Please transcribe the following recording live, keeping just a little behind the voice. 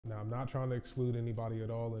Now, I'm not trying to exclude anybody at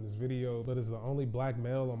all in this video, but as the only black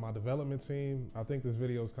male on my development team, I think this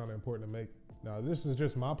video is kind of important to make. Now, this is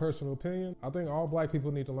just my personal opinion. I think all black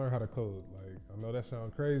people need to learn how to code. Like, I know that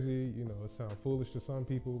sounds crazy, you know, it sounds foolish to some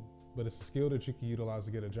people, but it's a skill that you can utilize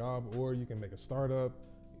to get a job, or you can make a startup,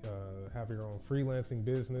 have your own freelancing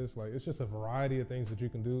business. Like, it's just a variety of things that you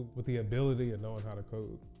can do with the ability of knowing how to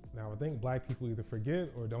code. Now, I think black people either forget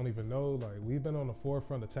or don't even know, like, we've been on the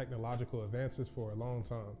forefront of technological advances for a long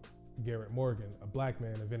time. Garrett Morgan, a black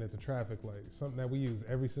man, invented the traffic light, something that we use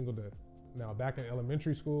every single day. Now, back in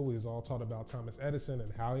elementary school, we was all taught about Thomas Edison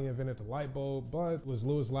and how he invented the light bulb, but it was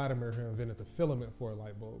Lewis Latimer who invented the filament for a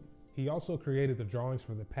light bulb. He also created the drawings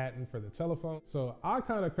for the patent for the telephone. So I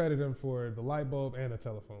kind of credit him for the light bulb and the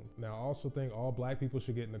telephone. Now, I also think all black people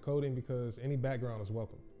should get into coding because any background is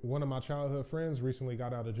welcome. One of my childhood friends recently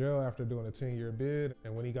got out of jail after doing a 10-year bid.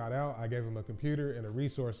 And when he got out, I gave him a computer and the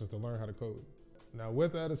resources to learn how to code. Now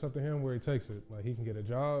with that, it's up to him where he takes it. Like, he can get a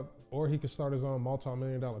job or he can start his own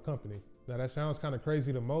multi-million-dollar company. Now that sounds kind of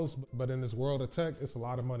crazy to most, but in this world of tech, it's a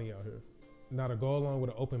lot of money out here. Now, to go along with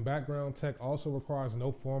an open background, tech also requires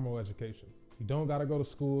no formal education. You don't gotta go to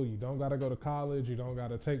school, you don't gotta go to college, you don't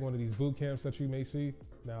gotta take one of these boot camps that you may see.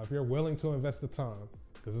 Now, if you're willing to invest the time,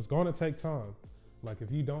 because it's gonna take time. Like,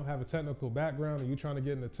 if you don't have a technical background and you're trying to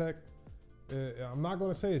get into tech, I'm not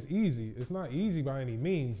gonna say it's easy. It's not easy by any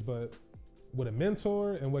means, but with a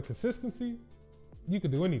mentor and with consistency, you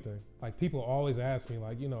could do anything. Like, people always ask me,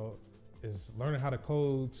 like, you know, is learning how to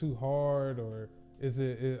code too hard, or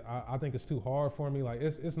I think it's too hard for me. Like,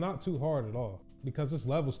 it's not too hard at all, because there's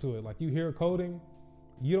levels to it. Like, you hear coding,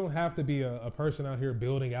 you don't have to be a person out here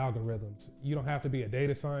building algorithms. You don't have to be a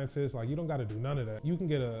data scientist. Like, you don't got to do none of that. You can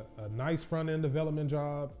get a nice front-end development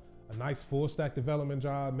job, a nice full stack development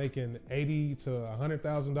job, making $80,000 to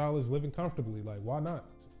 $100,000, living comfortably. Like, why not?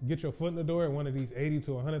 Get your foot in the door at one of these $80,000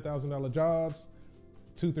 to $100,000 jobs,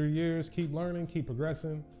 2-3 years, keep learning, keep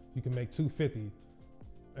progressing. You can make $250,000.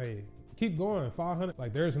 Hey, keep going, 500.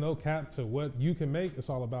 Like, there's no cap to what you can make. It's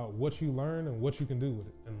all about what you learn and what you can do with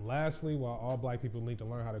it. And lastly, while all black people need to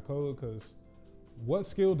learn how to code, because what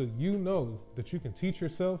skill do you know that you can teach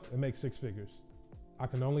yourself and make 6 figures? I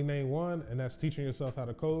can only name one, and that's teaching yourself how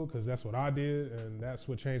to code, because that's what I did, and that's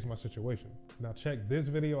what changed my situation. Now check this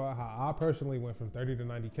video out, how I personally went from 30 to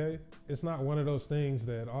 90K. It's not one of those things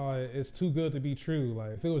that, oh, it's too good to be true.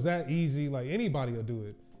 Like, if it was that easy, like, anybody will do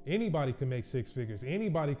it. Anybody can make 6 figures.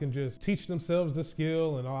 Anybody can just teach themselves the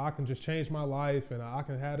skill and, oh, I can just change my life and I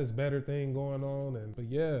can have this better thing going on. But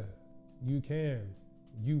yeah, you can,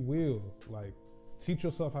 you will. Like, teach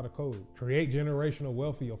yourself how to code, create generational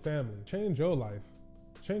wealth for your family, change your life,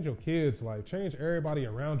 change your kids' life, change everybody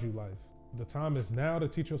around you life. The time is now to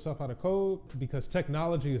teach yourself how to code, because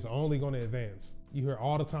technology is only going to advance. You hear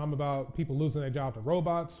all the time about people losing their job to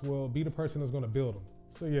robots. Well, be the person that's going to build them.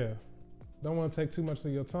 So yeah. Don't want to take too much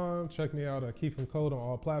of your time. Check me out at Keith from Code on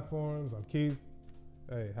all platforms. I'm Keith.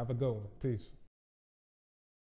 Hey, have a good one. Peace.